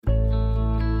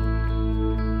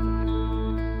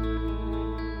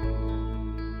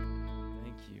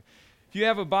If you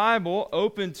have a Bible,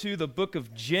 open to the book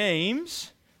of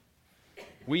James.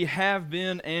 We have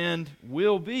been and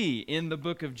will be in the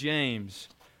book of James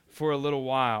for a little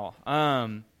while.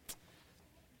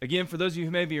 Again, for those of you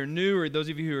who maybe are new, or those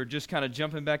of you who are just kind of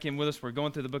jumping back in with us, we're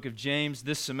going through the book of James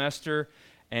this semester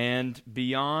and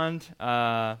beyond.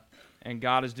 And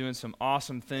God is doing some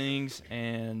awesome things,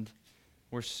 and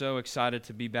we're so excited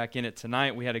to be back in it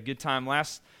tonight. We had a good time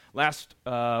last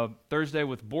Thursday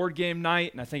with board game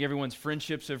night, and I think everyone's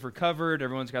friendships have recovered.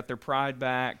 Everyone's got their pride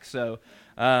back. So,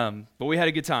 but we had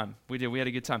a good time. We had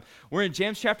a good time. We're in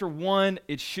James chapter 1.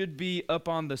 It should be up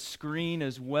on the screen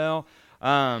as well.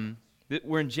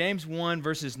 We're in James 1,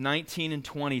 verses 19 and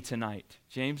 20 tonight.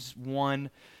 James 1,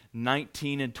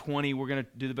 19 and 20. We're going to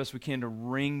do the best we can to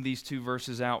wring these two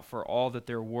verses out for all that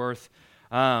they're worth.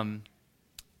 It'll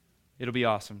be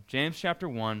awesome. James chapter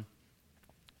 1,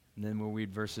 and then we'll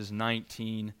read verses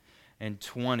 19 and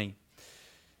 20.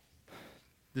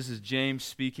 This is James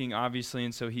speaking, obviously,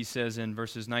 and so he says in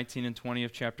verses 19 and 20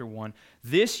 of chapter 1,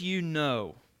 "This you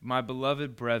know, my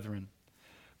beloved brethren,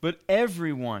 but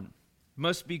everyone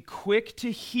must be quick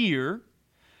to hear,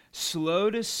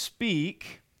 slow to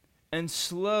speak, and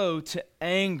slow to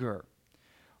anger.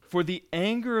 For the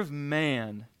anger of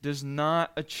man does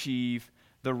not achieve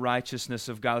the righteousness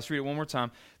of God." Let's read it one more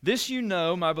time. "This you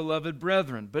know, my beloved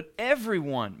brethren, but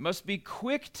everyone must be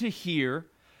quick to hear,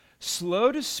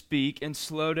 slow to speak, and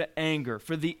slow to anger.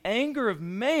 For the anger of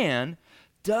man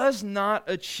does not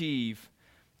achieve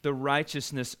the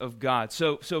righteousness of God."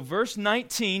 So verse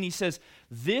 19, he says,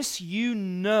 "This you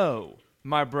know,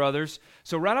 my brothers."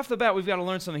 So right off the bat, we've got to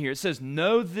learn something here. It says,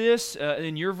 "Know this."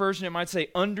 In your version, it might say,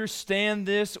 "Understand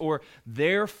this," or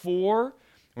 "Therefore,"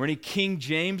 or any King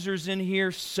Jamesers in here,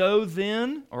 "So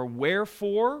then," or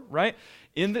 "Wherefore," right?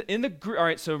 All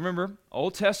right, so remember,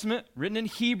 Old Testament, written in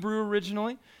Hebrew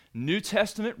originally, New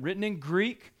Testament, written in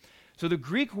Greek. So the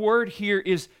Greek word here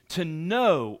is to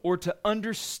know, or to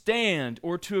understand,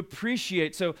 or to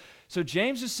appreciate. So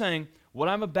James is saying, what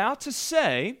I'm about to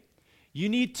say, you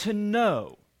need to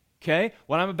know. Okay?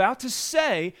 What I'm about to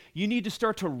say, you need to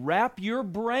start to wrap your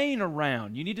brain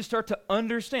around. You need to start to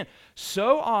understand.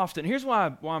 So often, here's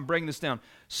why I'm breaking this down.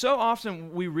 So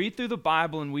often we read through the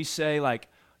Bible and we say like,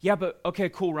 yeah, but okay,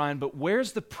 cool, Ryan, but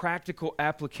where's the practical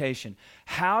application?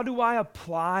 How do I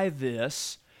apply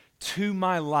this to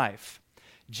my life?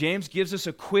 James gives us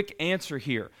a quick answer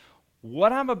here.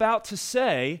 What I'm about to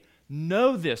say,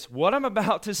 know this. What I'm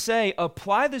about to say,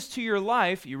 apply this to your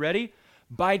life. You ready?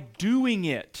 By doing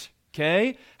it,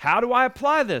 okay? How do I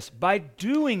apply this? By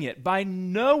doing it, by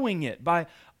knowing it, by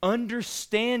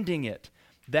understanding it.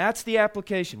 That's the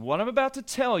application. What I'm about to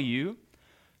tell you,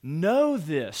 know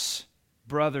this,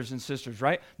 brothers and sisters,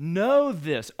 right? Know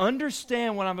this.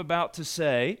 Understand what I'm about to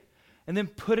say, and then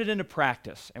put it into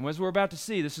practice. And as we're about to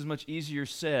see, this is much easier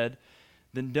said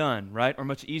than done, right? Or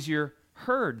much easier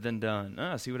heard than done.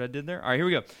 See what I did there? All right, here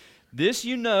we go. "This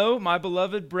you know, my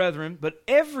beloved brethren, but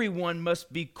everyone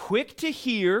must be quick to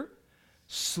hear,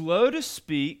 slow to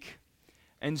speak,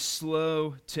 and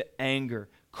slow to anger."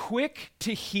 Quick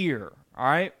to hear, all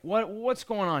right? What's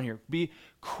going on here? Be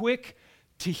quick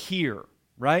to hear,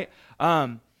 right?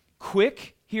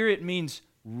 Quick here, it means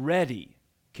ready,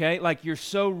 okay? Like you're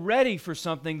so ready for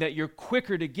something that you're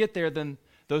quicker to get there than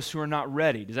those who are not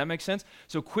ready. Does that make sense?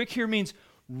 So quick here means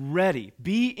ready.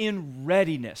 Be in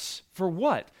readiness. For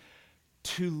what?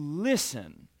 To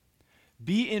listen.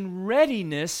 Be in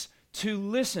readiness to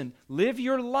listen. Live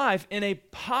your life in a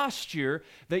posture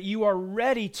that you are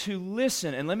ready to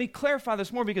listen. And let me clarify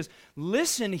this more, because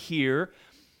listen, here,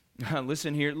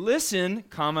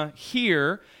 comma,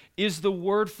 here is the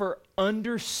word for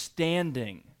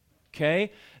understanding,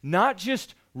 okay? Not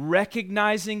just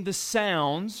recognizing the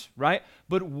sounds, right?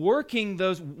 But working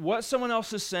what someone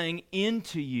else is saying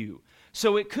into you.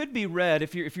 So it could be read,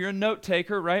 if you're a note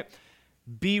taker, right?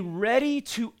 Be ready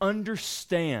to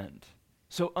understand.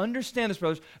 So understand this,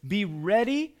 brothers. Be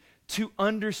ready to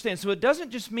understand. So it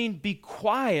doesn't just mean be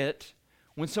quiet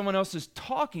when someone else is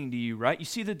talking to you, right? You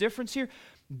see the difference here?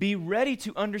 Be ready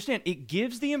to understand. It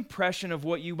gives the impression of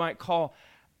what you might call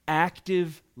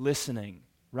active listening,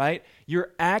 right?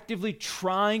 You're actively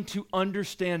trying to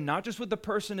understand not just what the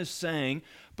person is saying,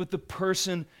 but the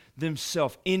person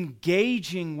themselves,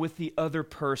 engaging with the other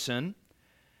person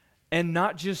and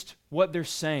not just what they're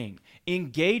saying,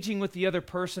 engaging with the other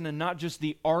person and not just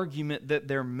the argument that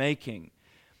they're making.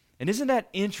 And isn't that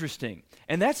interesting?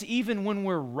 And that's even when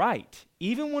we're right.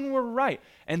 Even when we're right.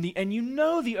 And you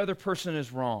know the other person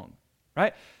is wrong,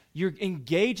 right? You're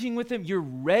engaging with them. You're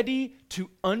ready to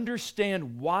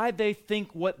understand why they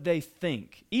think what they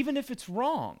think, even if it's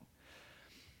wrong.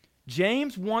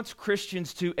 James wants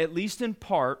Christians to, at least in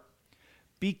part,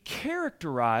 be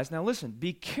characterized, now listen,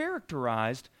 be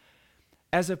characterized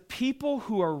as a people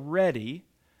who are ready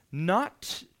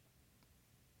not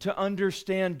to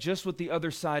understand just what the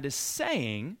other side is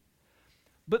saying,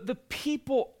 but the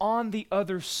people on the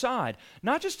other side.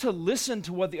 Not just to listen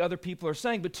to what the other people are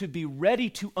saying, but to be ready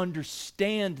to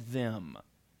understand them.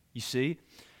 You see?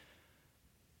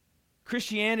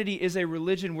 Christianity is a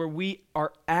religion where we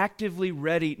are actively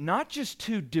ready not just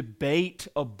to debate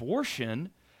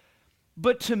abortion,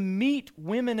 but to meet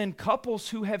women and couples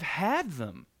who have had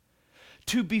them,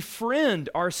 to befriend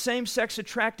our same-sex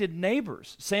attracted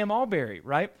neighbors. Sam Alberry,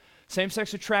 right?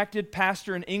 Same-sex attracted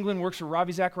pastor in England, works for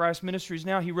Ravi Zacharias Ministries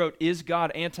now. He wrote, Is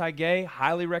God Anti-Gay?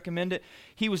 Highly recommend it.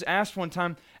 He was asked one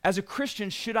time, as a Christian,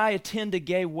 should I attend a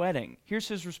gay wedding? Here's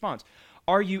his response.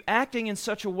 Are you acting in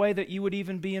such a way that you would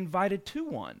even be invited to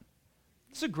one?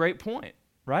 It's a great point,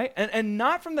 right? And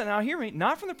not from the, now hear me,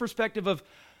 not from the perspective of,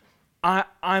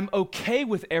 I'm okay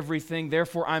with everything,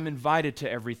 therefore I'm invited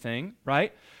to everything,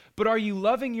 right? But are you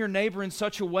loving your neighbor in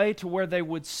such a way to where they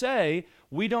would say,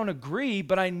 we don't agree,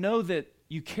 but I know that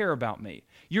you care about me.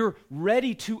 You're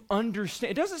ready to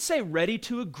understand. It doesn't say ready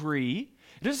to agree.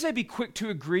 It doesn't say be quick to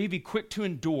agree, be quick to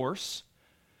endorse.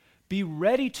 Be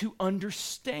ready to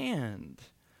understand.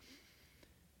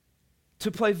 To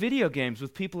play video games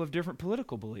with people of different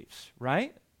political beliefs,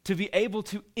 right? To be able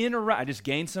to interact. I just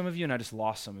gained some of you and I just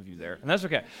lost some of you there, and that's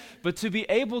okay. But to be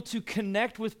able to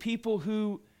connect with people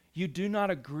who you do not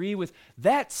agree with,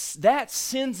 that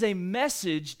sends a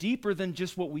message deeper than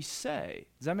just what we say.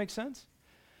 Does that make sense?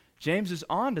 James is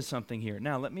on to something here.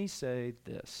 Now, let me say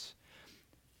this.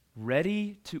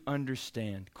 Ready to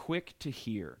understand, quick to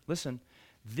hear. Listen,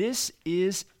 this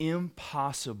is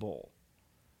impossible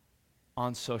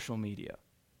on social media,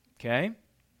 okay?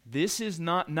 This is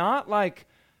not like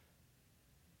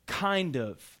kind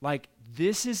of, like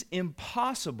this is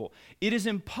impossible. It is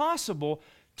impossible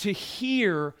to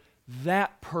hear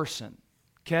that person,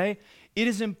 okay? It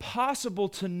is impossible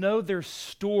to know their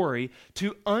story,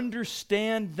 to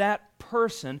understand that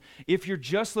person if you're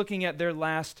just looking at their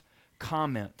last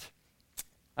comment.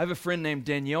 I have a friend named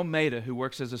Danielle Maida who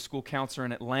works as a school counselor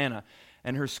in Atlanta,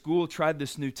 and her school tried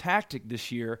this new tactic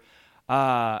this year.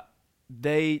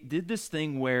 They did this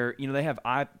thing where, they have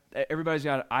everybody's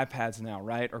got iPads now,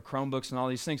 right? Or Chromebooks and all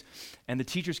these things. And the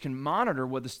teachers can monitor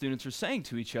what the students are saying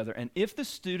to each other. And if the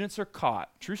students are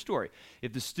caught, true story,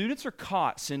 if the students are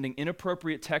caught sending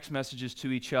inappropriate text messages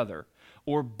to each other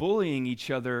or bullying each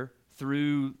other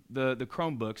through the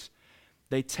Chromebooks,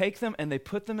 they take them and they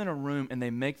put them in a room and they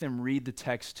make them read the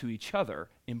text to each other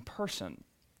in person.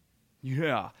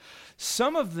 Yeah.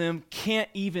 Some of them can't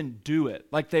even do it.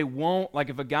 Like they won't, like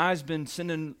if a guy's been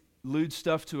sending lewd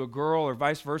stuff to a girl or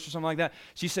vice versa or something like that,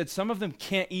 she said some of them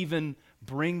can't even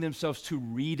bring themselves to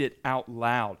read it out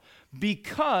loud.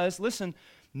 Because, listen,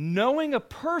 knowing a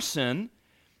person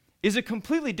is a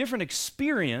completely different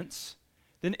experience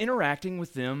than interacting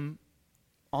with them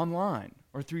online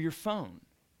or through your phone,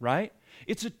 right?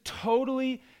 It's a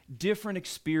totally different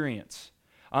experience.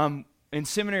 In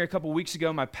seminary a couple weeks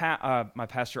ago, my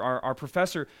pastor, our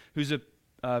professor, who's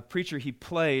a preacher, he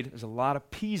played, there's a lot of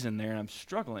P's in there, and I'm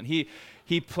struggling.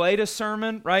 He played a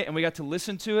sermon, right, and we got to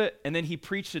listen to it, and then he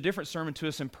preached a different sermon to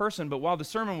us in person, but while the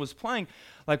sermon was playing,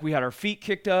 like we had our feet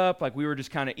kicked up, like we were just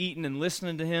kind of eating and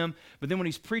listening to him, but then when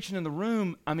he's preaching in the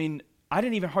room, I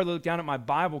didn't even hardly look down at my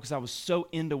Bible because I was so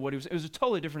into what it was a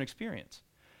totally different experience.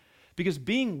 Because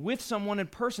being with someone in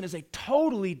person is a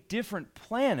totally different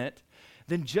planet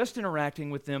than just interacting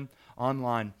with them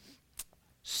online.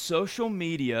 Social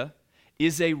media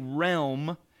is a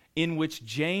realm in which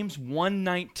James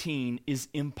 1:19 is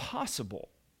impossible,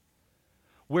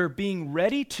 where being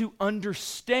ready to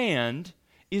understand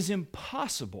is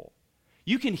impossible.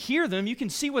 You can hear them, you can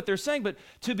see what they're saying, but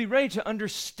to be ready to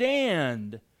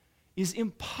understand is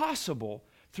impossible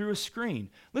through a screen.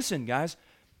 Listen, guys,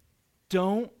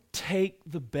 don't take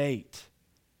the bait,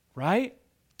 right?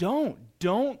 Don't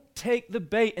take the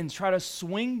bait and try to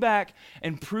swing back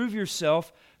and prove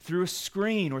yourself through a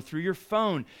screen or through your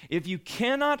phone. If you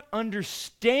cannot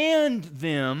understand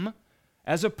them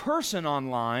as a person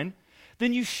online,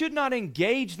 then you should not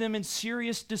engage them in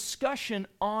serious discussion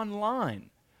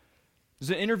online. There's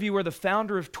an interview where the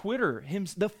founder of Twitter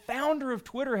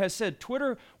has said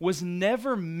Twitter was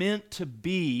never meant to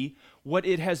be what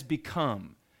it has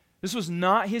become. This was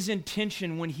not his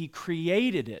intention when he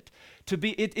created it.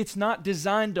 It's not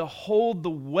designed to hold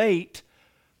the weight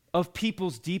of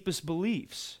people's deepest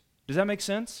beliefs. Does that make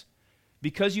sense?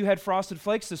 because you had Frosted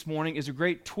Flakes this morning is a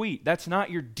great tweet. That's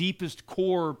not your deepest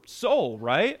core soul,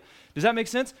 right? Does that make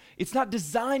sense? It's not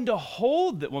designed to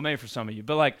hold that. Well, maybe for some of you,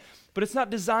 but it's not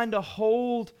designed to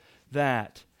hold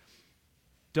that.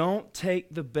 Don't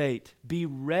take the bait. Be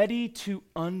ready to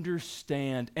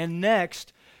understand. And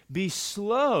next, be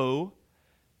slow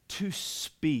to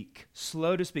speak.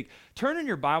 Slow to speak. Turn in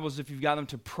your Bibles, if you've got them,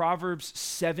 to Proverbs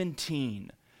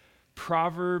 17.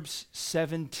 Proverbs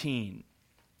 17.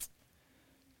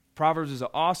 Proverbs is an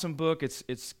awesome book.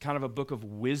 It's kind of a book of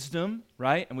wisdom,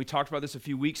 right? And we talked about this a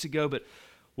few weeks ago, but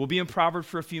we'll be in Proverbs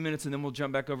for a few minutes and then we'll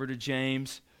jump back over to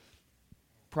James.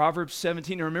 Proverbs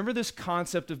 17. And remember this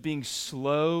concept of being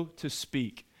slow to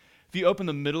speak. If you open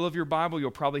the middle of your Bible,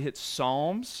 you'll probably hit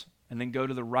Psalms and then go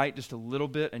to the right just a little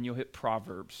bit and you'll hit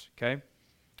Proverbs, okay?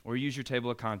 Or use your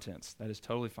table of contents. That is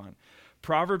totally fine.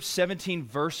 Proverbs 17,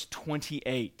 verse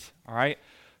 28, all right?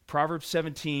 Proverbs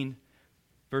 17,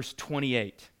 verse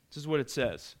 28. This is what it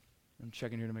says. I'm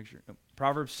checking here to make sure. Oh,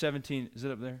 Proverbs 17, is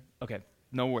it up there? Okay,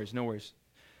 no worries.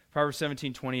 Proverbs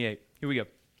 17, 28. Here we go.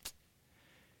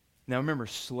 Now remember,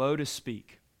 slow to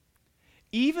speak.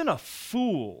 Even a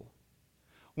fool,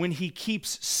 when he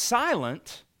keeps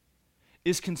silent,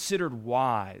 is considered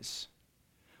wise.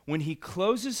 When he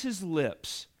closes his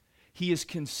lips, he is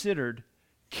considered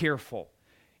careful.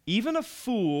 Even a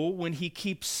fool, when he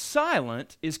keeps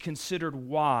silent, is considered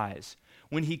wise.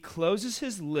 When he closes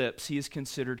his lips, he is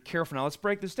considered careful. Now let's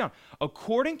break this down.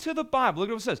 According to the Bible, look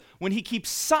at what it says. When he keeps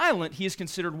silent, he is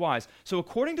considered wise. So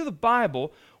according to the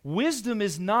Bible, wisdom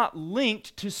is not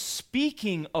linked to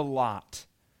speaking a lot,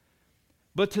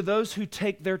 but to those who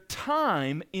take their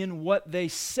time in what they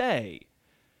say.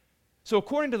 So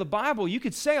according to the Bible, you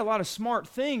could say a lot of smart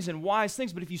things and wise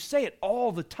things, but if you say it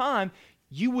all the time,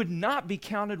 you would not be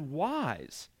counted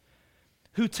wise.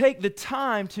 Who take the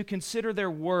time to consider their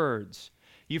words.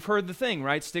 You've heard the thing,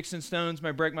 right? Sticks and stones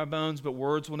may break my bones, but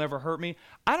words will never hurt me.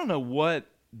 I don't know what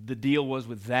the deal was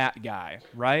with that guy,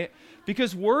 right?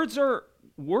 Because words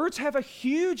have a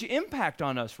huge impact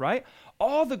on us, right?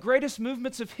 All the greatest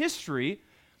movements of history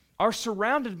are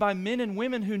surrounded by men and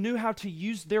women who knew how to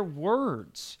use their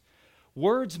words.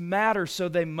 Words matter, so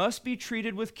they must be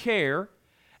treated with care.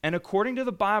 And according to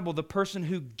the Bible, the person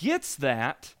who gets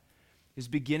that is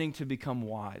beginning to become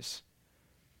wise.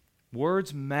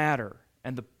 Words matter.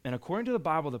 And according to the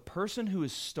Bible, the person who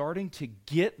is starting to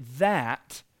get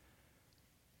that,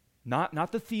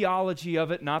 not the theology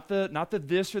of it, not the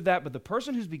this or that, but the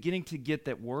person who's beginning to get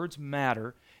that words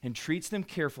matter and treats them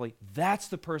carefully, that's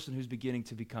the person who's beginning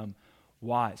to become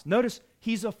wise. Notice,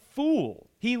 he's a fool.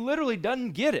 He literally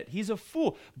doesn't get it. He's a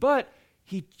fool. But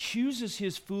he chooses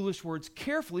his foolish words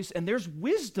carefully, and there's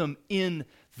wisdom in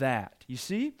that. You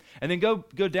see? And then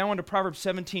go down to Proverbs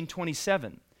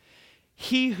 17:27.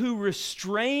 He who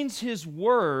restrains his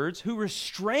words, who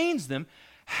restrains them,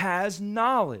 has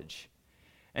knowledge.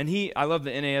 And I love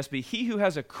the NASB, he who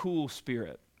has a cool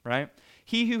spirit, right?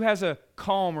 He who has a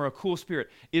calm or a cool spirit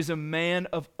is a man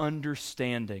of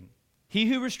understanding. He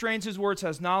who restrains his words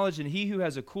has knowledge, and he who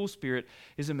has a cool spirit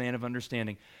is a man of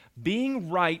understanding. Being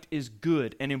right is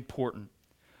good and important,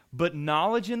 but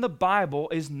knowledge in the Bible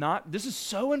is not. This is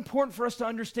so important for us to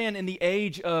understand in the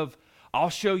age of, I'll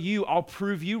show you, I'll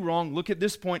prove you wrong. Look at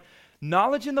this point.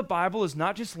 Knowledge in the Bible is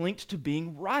not just linked to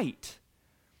being right.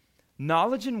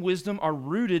 Knowledge and wisdom are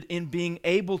rooted in being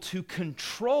able to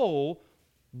control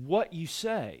what you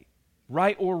say,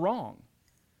 right or wrong.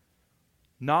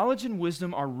 Knowledge and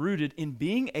wisdom are rooted in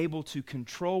being able to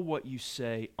control what you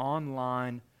say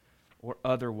online or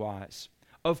otherwise.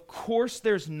 Of course,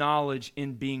 there's knowledge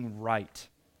in being right.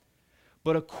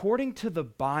 But according to the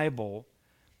Bible,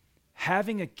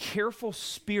 having a careful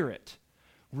spirit,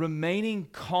 remaining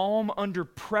calm under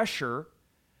pressure,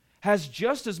 has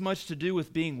just as much to do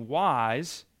with being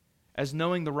wise as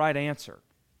knowing the right answer.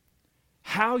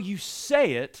 How you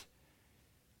say it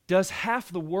does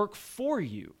half the work for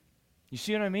you. You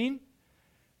see what I mean?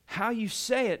 How you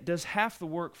say it does half the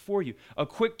work for you. A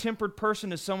quick-tempered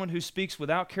person is someone who speaks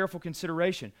without careful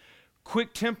consideration.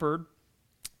 Quick-tempered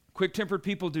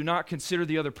people do not consider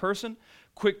the other person.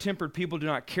 Quick-tempered people do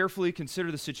not carefully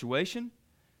consider the situation.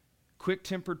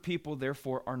 Quick-tempered people,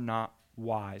 therefore, are not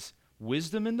wise.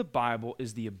 Wisdom in the Bible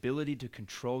is the ability to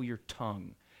control your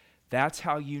tongue. That's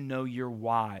how you know you're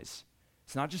wise.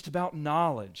 It's not just about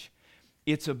knowledge.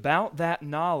 It's about that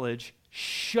knowledge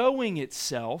showing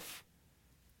itself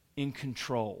in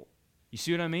control. You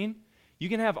see what I mean? You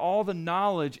can have all the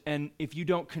knowledge, and if you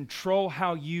don't control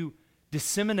how you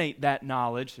disseminate that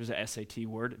knowledge, there's a SAT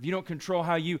word, if you don't control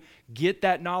how you get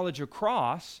that knowledge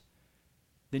across,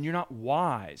 then you're not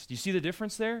wise. Do you see the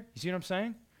difference there? You see what I'm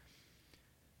saying?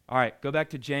 All right, go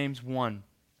back to James 1.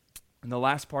 And the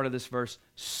last part of this verse,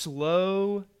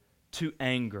 slow to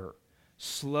anger.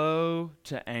 Slow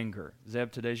to anger.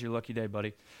 Zeb, today's your lucky day,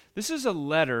 buddy. This is a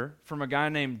letter from a guy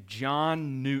named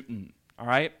John Newton. All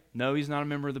right? No, he's not a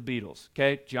member of the Beatles.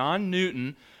 Okay? John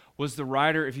Newton was the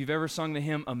writer. If you've ever sung the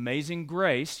hymn Amazing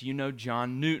Grace, you know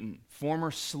John Newton.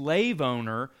 Former slave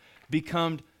owner,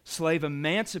 become slave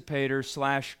emancipator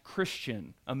 /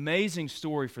 Christian. Amazing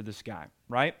story for this guy,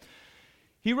 right?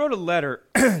 He wrote a letter,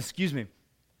 excuse me,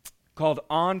 called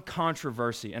On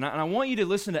Controversy. And I want you to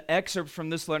listen to excerpts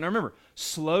from this letter. Now remember,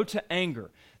 slow to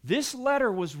anger. This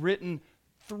letter was written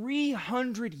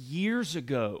 300 years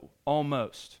ago,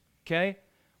 almost, okay?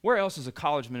 Where else is a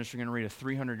college minister going to read a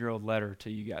 300-year-old letter to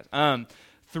you guys?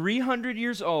 300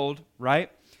 years old,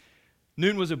 right?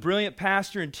 Newton was a brilliant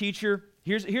pastor and teacher.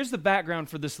 Here's the background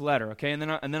for this letter, okay? And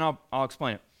then I'll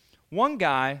explain it. One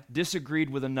guy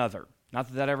disagreed with another. Not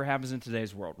that ever happens in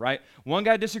today's world, right? One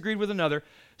guy disagreed with another.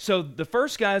 So the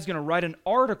first guy is going to write an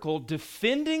article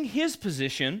defending his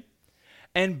position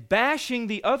and bashing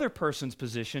the other person's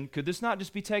position. Could this not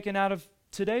just be taken out of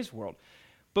today's world?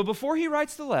 But before he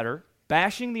writes the letter,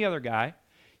 bashing the other guy,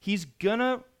 he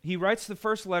writes the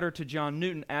first letter to John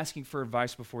Newton asking for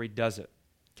advice before he does it,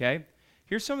 okay?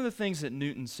 Here's some of the things that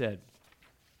Newton said.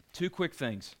 2 quick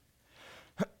things.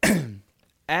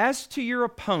 As to your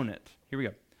opponent, here we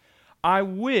go. I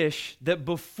wish that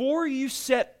before you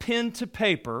set pen to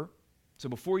paper, so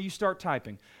before you start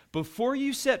typing, before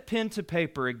you set pen to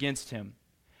paper against him,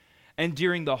 and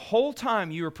during the whole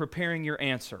time you are preparing your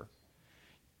answer,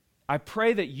 I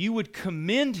pray that you would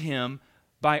commend him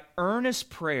by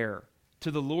earnest prayer to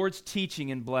the Lord's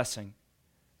teaching and blessing.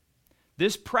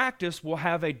 This practice will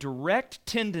have a direct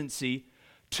tendency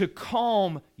to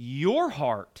calm your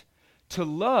heart to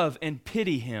love and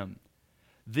pity him.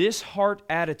 This heart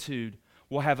attitude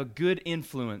will have a good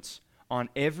influence on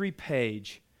every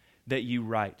page that you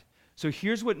write. So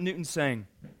here's what Newton's saying.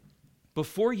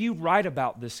 Before you write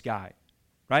about this guy,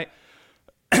 right?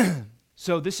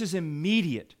 So this is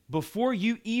immediate. Before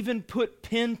you even put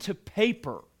pen to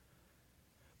paper,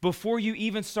 before you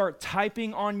even start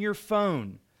typing on your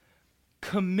phone,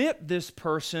 commit this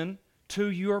person to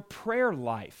your prayer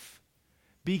life.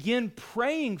 Begin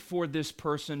praying for this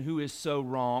person who is so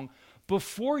wrong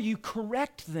before you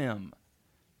correct them.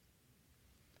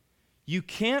 You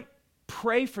can't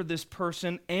pray for this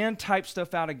person and type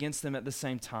stuff out against them at the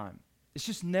same time. It's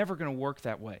just never going to work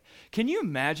that way. Can you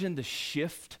imagine the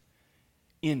shift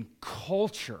in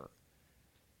culture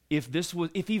if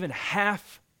even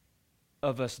half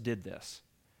of us did this?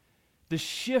 The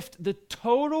shift, the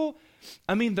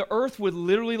earth would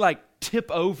literally tip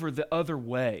over the other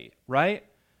way, right?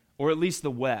 Or at least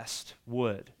the West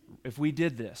would, if we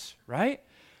did this, right?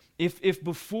 If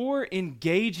before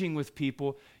engaging with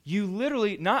people, you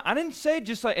literally, I didn't say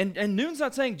just and Newton's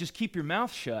not saying just keep your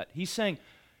mouth shut. He's saying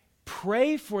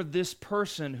pray for this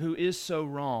person who is so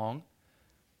wrong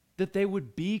that they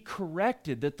would be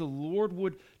corrected, that the Lord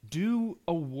would do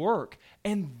a work,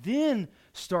 and then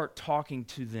start talking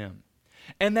to them.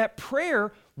 And that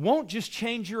prayer won't just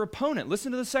change your opponent.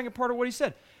 Listen to the second part of what he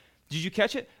said. Did you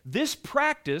catch it? This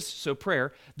practice, so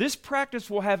prayer, this practice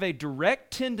will have a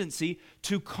direct tendency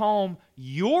to calm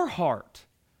your heart,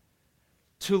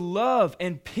 to love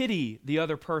and pity the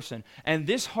other person. And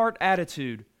this heart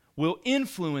attitude will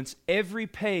influence every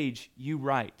page you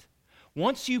write.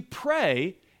 Once you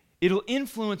pray, it'll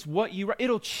influence what you write.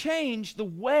 It'll change the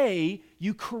way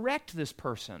you correct this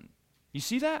person. You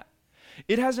see that?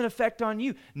 It has an effect on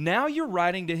you. Now you're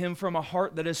writing to him from a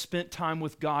heart that has spent time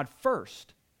with God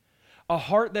first. A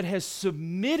heart that has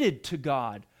submitted to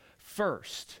God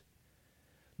first.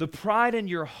 The pride in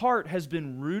your heart has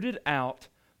been rooted out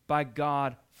by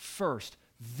God first.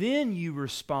 Then you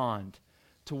respond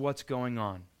to what's going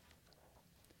on.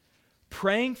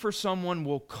 Praying for someone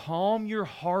will calm your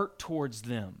heart towards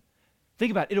them.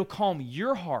 Think about it. It'll calm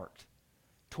your heart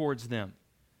towards them.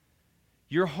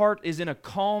 Your heart is in a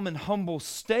calm and humble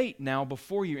state now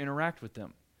before you interact with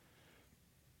them.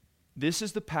 This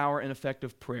is the power and effect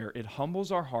of prayer. It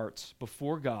humbles our hearts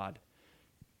before God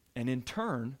and in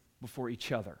turn before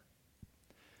each other.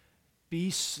 Be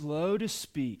slow to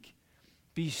speak.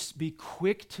 Be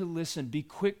quick to listen. Be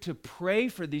quick to pray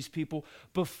for these people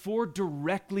before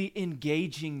directly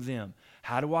engaging them.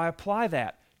 How do I apply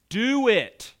that? Do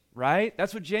it, right?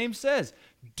 That's what James says.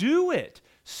 Do it.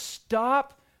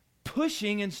 Stop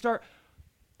pushing and start.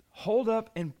 Hold up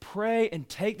and pray and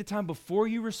take the time before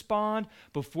you respond,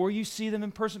 before you see them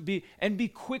in person, be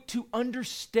quick to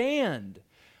understand.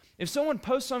 If someone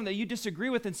posts something that you disagree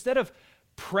with, instead of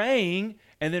praying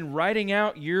and then writing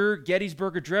out your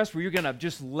Gettysburg Address where you're going to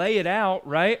just lay it out,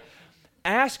 right?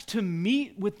 Ask to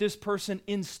meet with this person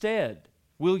instead.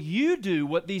 Will you do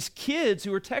what these kids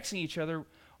who are texting each other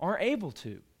are able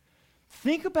to?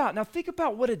 Think about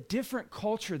what a different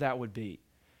culture that would be,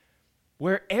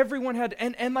 where everyone had,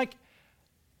 and like,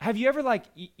 have you ever like,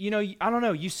 I don't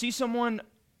know, you see someone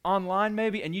online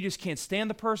maybe and you just can't stand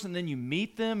the person, then you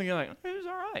meet them and you're like, it's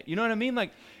all right. You know what I mean?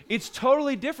 Like, it's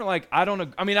totally different. Like, I don't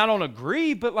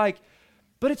agree, but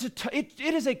it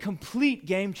is a complete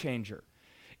game changer.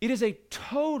 It is a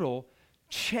total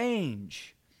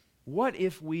change. What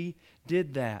if we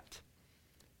did that?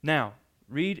 Now,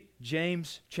 read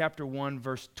James chapter 1,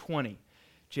 verse 20.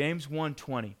 James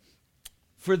 1:20.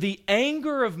 For the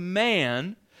anger of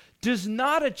man does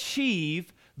not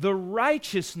achieve the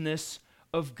righteousness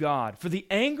of God. For the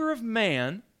anger of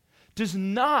man does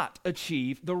not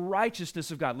achieve the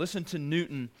righteousness of God. Listen to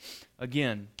Newton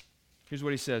again. Here's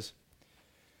what he says.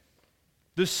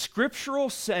 The scriptural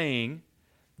saying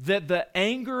that the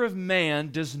anger of man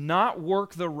does not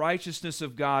work the righteousness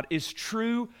of God is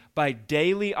true by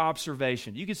daily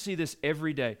observation. You can see this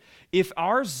every day. If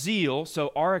our zeal,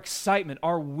 so our excitement,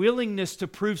 our willingness to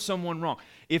prove someone wrong,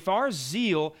 if our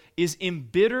zeal is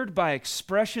embittered by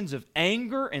expressions of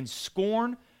anger and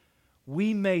scorn,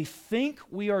 we may think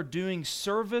we are doing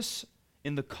service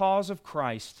in the cause of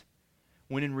Christ,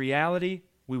 when in reality,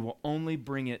 we will only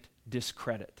bring it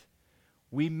discredit.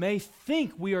 We may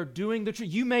think we are doing the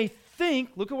truth. You may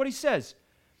think, look at what he says.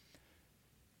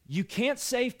 You can't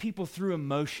save people through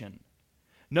emotion.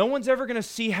 No one's ever going to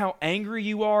see how angry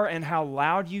you are and how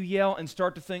loud you yell and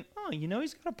start to think, oh,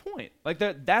 he's got a point. Like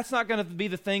that's not going to be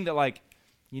the thing that like,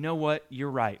 you know what, you're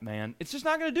right, man. It's just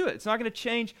not going to do it. It's not going to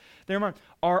change their mind.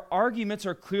 Our arguments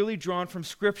are clearly drawn from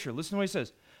Scripture. Listen to what he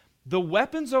says. The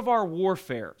weapons of our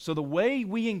warfare, so the way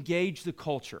we engage the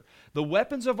culture, the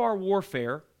weapons of our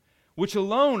warfare, which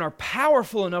alone are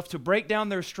powerful enough to break down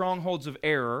their strongholds of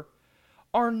error,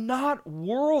 are not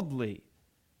worldly,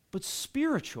 but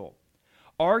spiritual.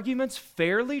 Arguments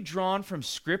fairly drawn from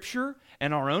Scripture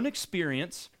and our own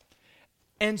experience,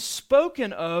 and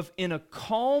spoken of in a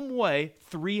calm way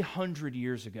 300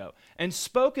 years ago. And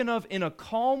spoken of in a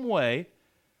calm way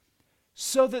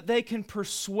so that they can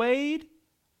persuade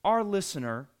our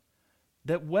listener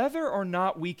that whether or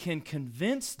not we can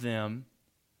convince them,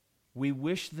 we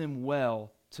wish them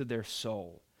well to their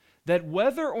soul. That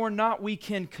whether or not we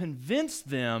can convince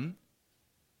them,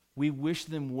 we wish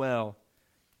them well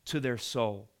to their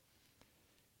soul.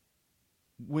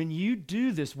 When you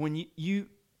do this, when you're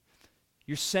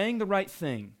saying the right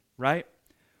thing, right?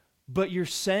 But you're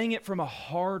saying it from a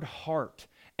hard heart,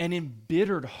 an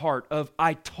embittered heart of,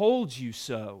 I told you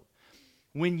so.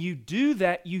 When you do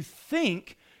that, you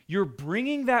think you're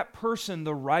bringing that person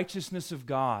the righteousness of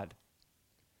God.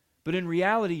 But in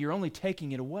reality, you're only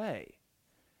taking it away.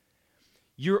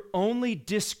 You're only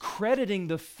discrediting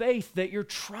the faith that you're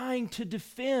trying to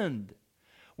defend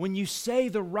when you say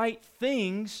the right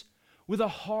things with a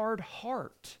hard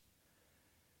heart.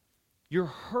 You're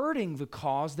hurting the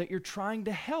cause that you're trying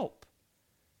to help.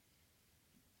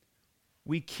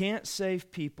 We can't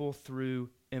save people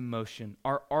through emotion.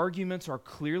 Our arguments are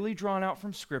clearly drawn out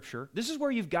from Scripture. This is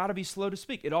where you've got to be slow to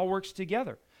speak. It all works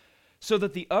together, so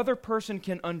that the other person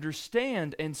can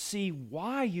understand and see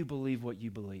why you believe what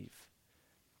you believe.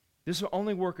 This will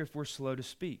only work if we're slow to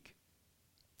speak.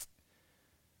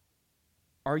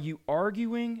 Are you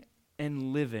arguing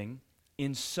and living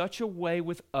in such a way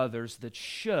with others that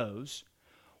shows,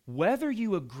 whether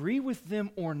you agree with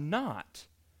them or not,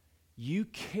 you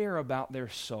care about their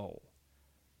soul?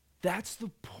 That's the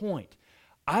point.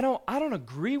 I don't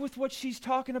agree with what she's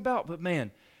talking about, but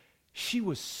man, she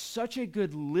was such a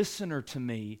good listener to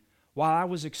me while I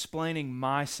was explaining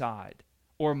my side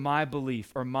or my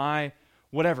belief or my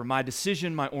whatever, my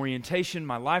decision, my orientation,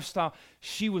 my lifestyle.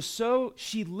 She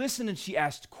listened and she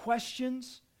asked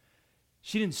questions.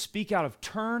 She didn't speak out of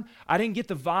turn. I didn't get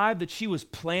the vibe that she was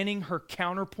planning her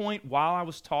counterpoint while I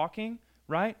was talking,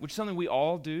 right? Which is something we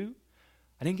all do.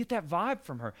 I didn't get that vibe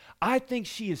from her. I think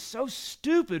she is so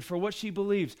stupid for what she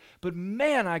believes. But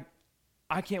man,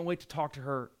 I can't wait to talk to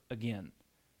her again.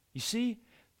 You see,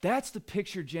 that's the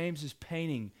picture James is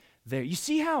painting there. You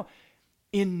see how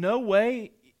in no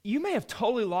way, you may have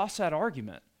totally lost that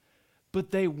argument,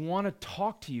 but they want to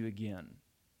talk to you again.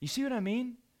 You see what I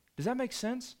mean? Does that make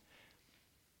sense?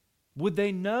 Would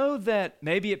they know that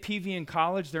maybe at PV in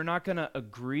college they're not going to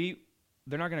agree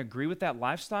with that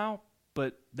lifestyle,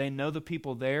 but they know the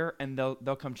people there and they'll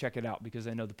come check it out because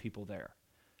they know the people there?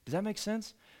 Does that make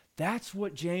sense? That's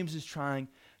what James is trying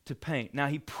to paint. Now,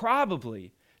 he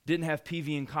probably didn't have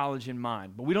PV in college in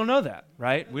mind. But we don't know that,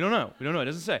 right? We don't know. It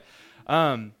doesn't say.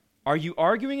 Are you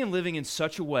arguing and living in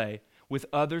such a way with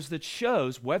others that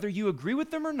shows, whether you agree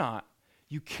with them or not,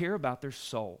 you care about their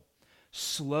soul?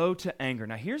 Slow to anger.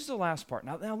 Now, here's the last part.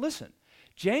 Now listen.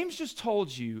 James just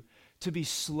told you to be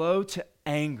slow to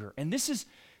anger. And this is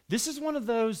one of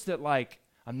those that, like,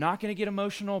 I'm not going to get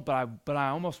emotional, but I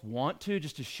almost want to,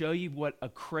 just to show you what a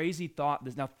crazy thought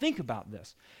this. Now, think about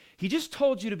this. He just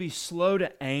told you to be slow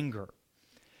to anger.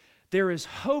 There is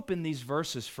hope in these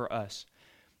verses for us.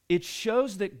 It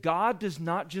shows that God does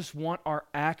not just want our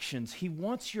actions. He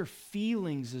wants your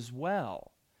feelings as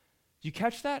well. Do you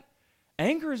catch that?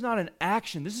 Anger is not an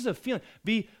action. This is a feeling.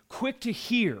 Be quick to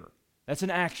hear. That's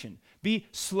an action. Be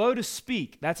slow to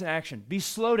speak. That's an action. Be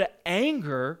slow to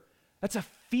anger. That's a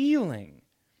feeling.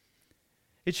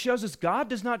 It shows us God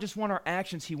does not just want our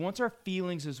actions. He wants our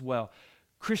feelings as well.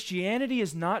 Christianity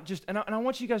is not just, and I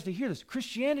want you guys to hear this,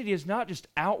 Christianity is not just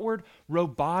outward,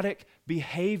 robotic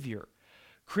behavior.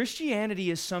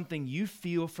 Christianity is something you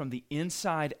feel from the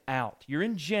inside out. You're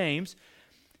in James.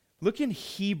 Look in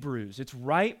Hebrews. It's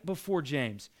right before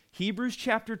James. Hebrews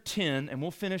chapter 10, and we'll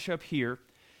finish up here.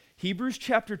 Hebrews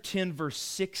chapter 10, verse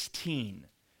 16.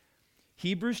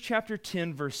 Hebrews chapter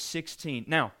 10, verse 16.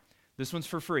 Now, this one's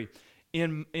for free.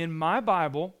 In my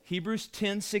Bible, Hebrews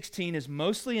 10:16 is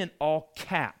mostly in all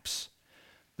caps.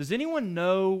 Does anyone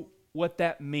know what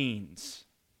that means?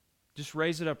 Just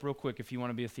raise it up real quick if you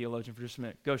want to be a theologian for just a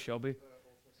minute. Go, Shelby.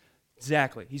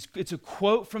 Exactly. It's a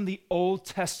quote from the Old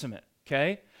Testament,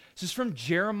 okay? This is from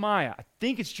Jeremiah. I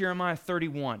think it's Jeremiah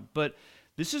 31. But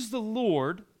this is the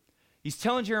Lord. He's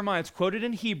telling Jeremiah, it's quoted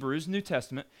in Hebrews, New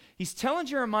Testament. He's telling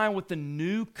Jeremiah what the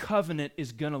new covenant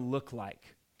is going to look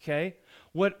like, okay?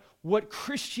 What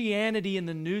Christianity in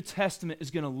the New Testament is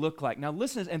going to look like. Now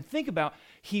listen and think about,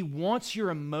 he wants your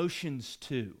emotions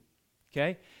too,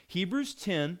 okay? Hebrews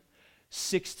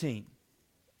 10:16.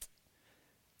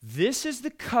 This is the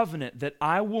covenant that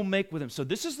I will make with him. So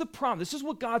this is the promise. This is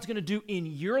what God's going to do in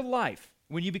your life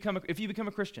when you if you become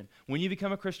a Christian. When you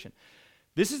become a Christian.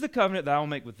 This is the covenant that I will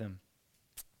make with them.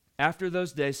 After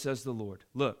those days, says the Lord,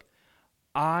 look,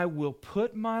 I will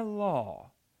put my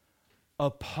law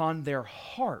upon their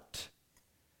heart,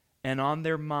 and on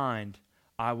their mind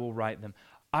I will write them.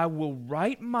 I will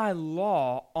write my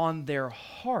law on their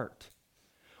heart.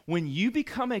 When you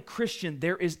become a Christian,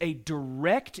 there is a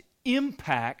direct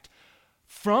impact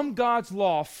from God's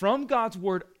law, from God's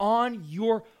word on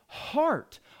your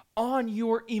heart, on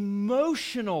your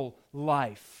emotional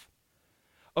life.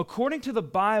 According to the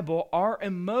Bible, our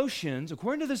emotions,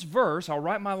 according to this verse, I'll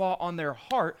write my law on their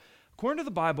heart. According to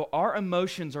the Bible, our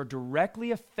emotions are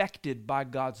directly affected by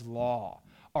God's law.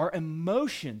 Our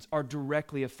emotions are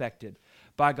directly affected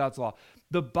by God's law.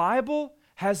 The Bible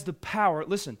has the power,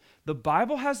 listen, the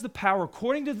Bible has the power,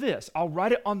 according to this, I'll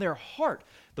write it on their heart.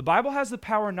 The Bible has the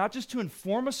power not just to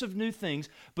inform us of new things,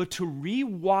 but to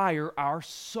rewire our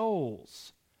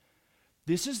souls.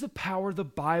 This is the power the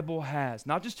Bible has,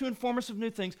 not just to inform us of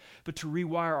new things, but to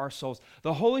rewire our souls.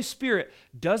 The Holy Spirit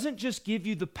doesn't just give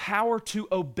you the power to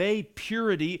obey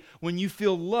purity when you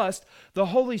feel lust. The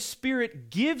Holy Spirit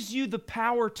gives you the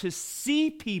power to see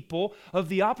people of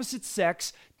the opposite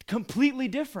sex completely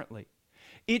differently.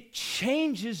 It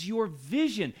changes your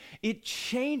vision. It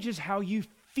changes how you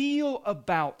feel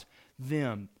about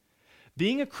them.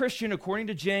 Being a Christian, according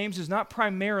to James, is not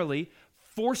primarily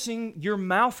forcing your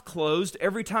mouth closed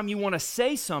every time you want to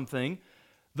say something,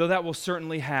 though that will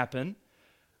certainly happen.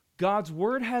 God's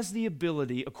word has the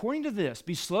ability, according to this,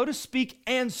 be slow to speak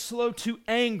and slow to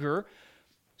anger.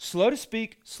 Slow to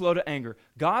speak, slow to anger.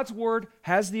 God's word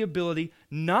has the ability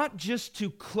not just to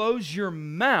close your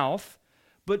mouth,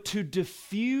 but to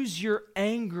diffuse your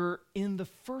anger in the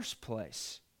first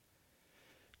place.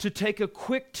 To take a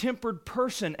quick-tempered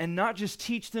person and not just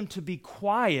teach them to be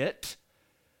quiet,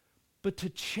 but to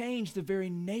change the very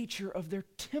nature of their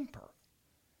temper.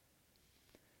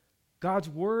 God's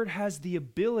word has the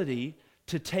ability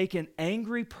to take an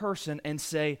angry person and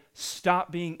say,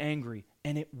 stop being angry,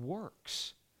 and it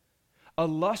works. A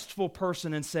lustful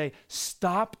person and say,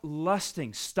 stop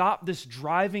lusting, stop this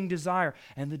driving desire,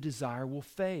 and the desire will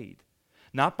fade.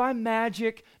 Not by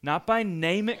magic, not by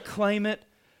name it, claim it,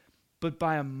 but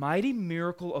by a mighty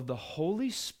miracle of the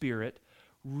Holy Spirit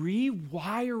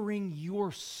rewiring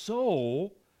your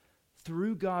soul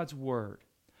through God's word.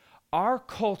 Our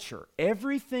culture,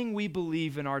 everything we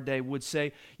believe in our day would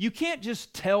say, you can't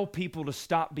just tell people to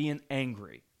stop being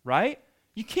angry, right?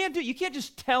 You can't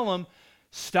just tell them,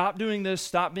 stop doing this,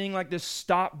 stop being like this,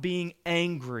 stop being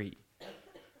angry.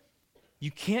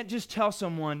 You can't just tell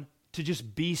someone to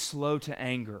just be slow to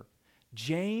anger.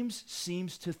 James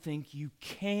seems to think you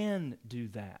can do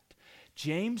that.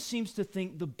 James seems to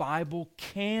think the Bible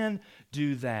can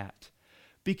do that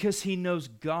because he knows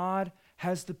God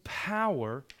has the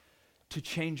power to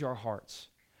change our hearts.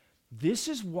 This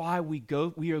is why we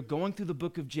are going through the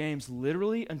book of James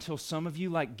literally until some of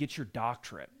you get your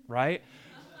doctorate, right?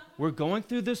 We're going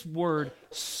through this word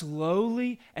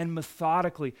slowly and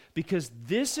methodically because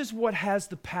this is what has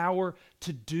the power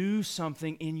to do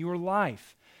something in your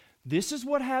life. This is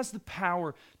what has the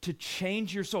power to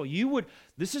change your soul.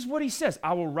 This is what he says,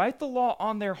 I will write the law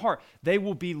on their heart. They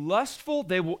will be lustful.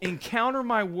 They will encounter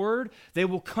my word. They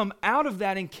will come out of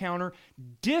that encounter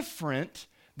different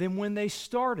than when they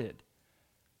started.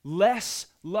 Less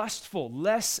lustful,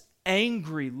 less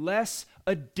angry, less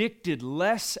addicted,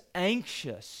 less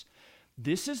anxious.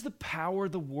 This is the power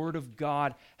the Word of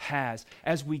God has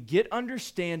as we get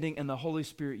understanding and the Holy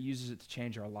Spirit uses it to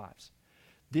change our lives.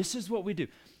 This is what we do.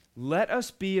 Let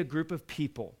us be a group of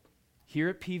people here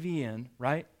at PVN,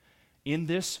 right? In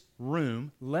this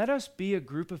room, let us be a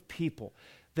group of people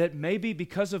that maybe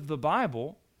because of the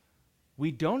Bible,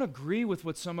 we don't agree with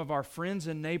what some of our friends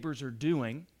and neighbors are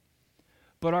doing,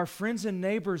 but our friends and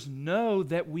neighbors know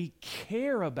that we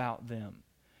care about them.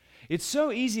 It's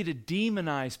so easy to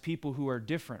demonize people who are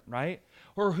different, right?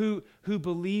 Or who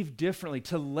believe differently,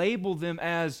 to label them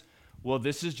as, well,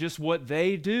 this is just what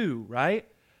they do, right?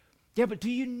 Yeah, but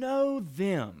do you know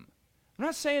them? I'm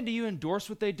not saying do you endorse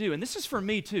what they do. And this is for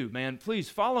me too, man. Please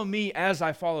follow me as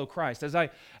I follow Christ, as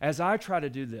I try to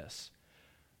do this.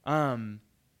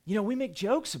 We make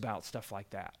jokes about stuff like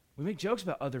that. We make jokes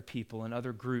about other people and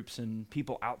other groups and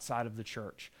people outside of the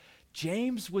church.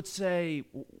 James would say,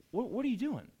 what are you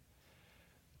doing?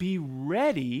 Be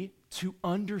ready to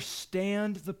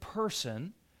understand the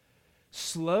person,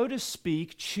 slow to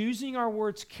speak, choosing our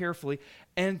words carefully,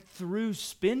 and through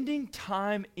spending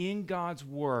time in God's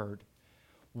Word,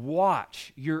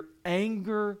 watch your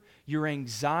anger, your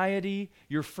anxiety,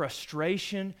 your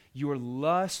frustration, your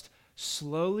lust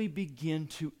slowly begin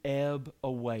to ebb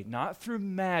away. Not through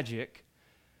magic,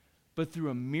 but through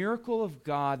a miracle of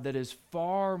God that is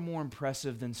far more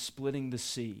impressive than splitting the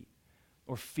sea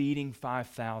or feeding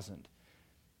 5,000.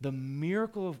 The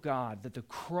miracle of God that the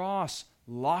cross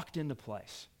locked into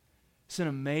place. It's an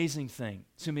amazing thing.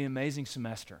 It's going to be an amazing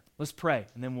semester. Let's pray,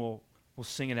 and then we'll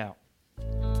sing it out.